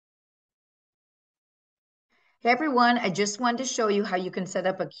Hey everyone, I just wanted to show you how you can set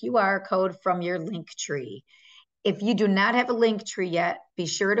up a QR code from your Linktree. If you do not have a Linktree yet, be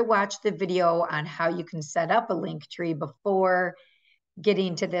sure to watch the video on how you can set up a Linktree before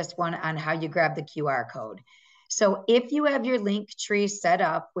getting to this one on how you grab the QR code. So if you have your Linktree set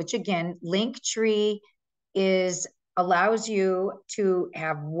up, which again, Linktree allows you to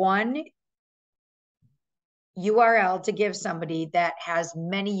have one URL to give somebody that has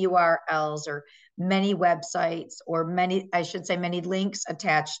many URLs or many websites or many links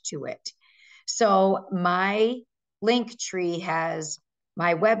attached to it. So my link tree has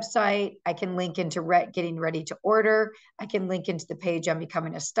my website. I can link into getting ready to order. I can link into the page on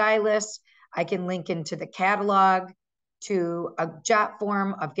becoming a stylist. I can link into the catalog, to a jot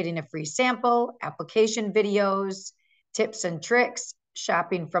form of getting a free sample, application videos, tips and tricks,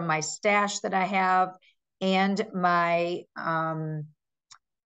 shopping from my stash that I have, and my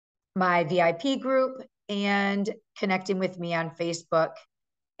VIP group, and connecting with me on Facebook,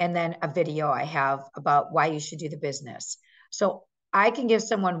 and then a video I have about why you should do the business. So I can give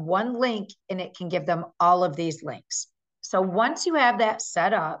someone one link and it can give them all of these links. So once you have that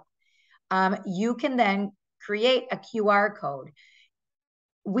set up, you can then create a QR code.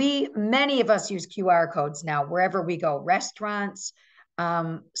 Many of us use QR codes now wherever we go, restaurants,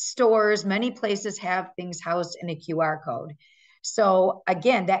 stores, many places have things housed in a QR code. So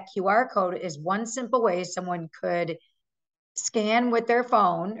again, that QR code is one simple way someone could scan with their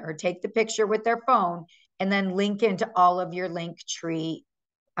phone or take the picture with their phone and then link into all of your Linktree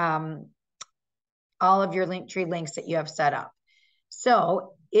links that you have set up.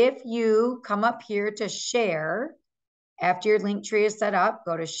 So if you come up here to share, after your Linktree is set up,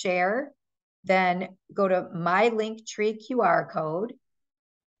 go to share, then go to my Linktree QR code,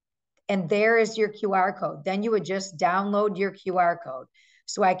 and there is your QR code. Then you would just download your QR code.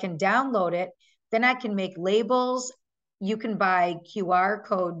 So I can download it, then I can make labels. You can buy QR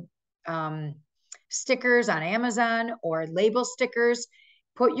code stickers on Amazon or label stickers.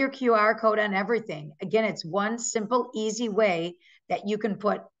 Put your QR code on everything. Again, it's one simple, easy way that you can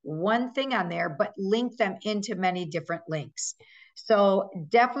put one thing on there, but link them into many different links. So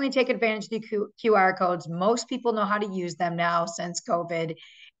definitely take advantage of the QR codes. Most people know how to use them now since COVID,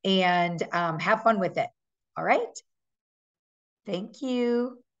 and have fun with it. All right. Thank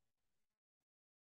you.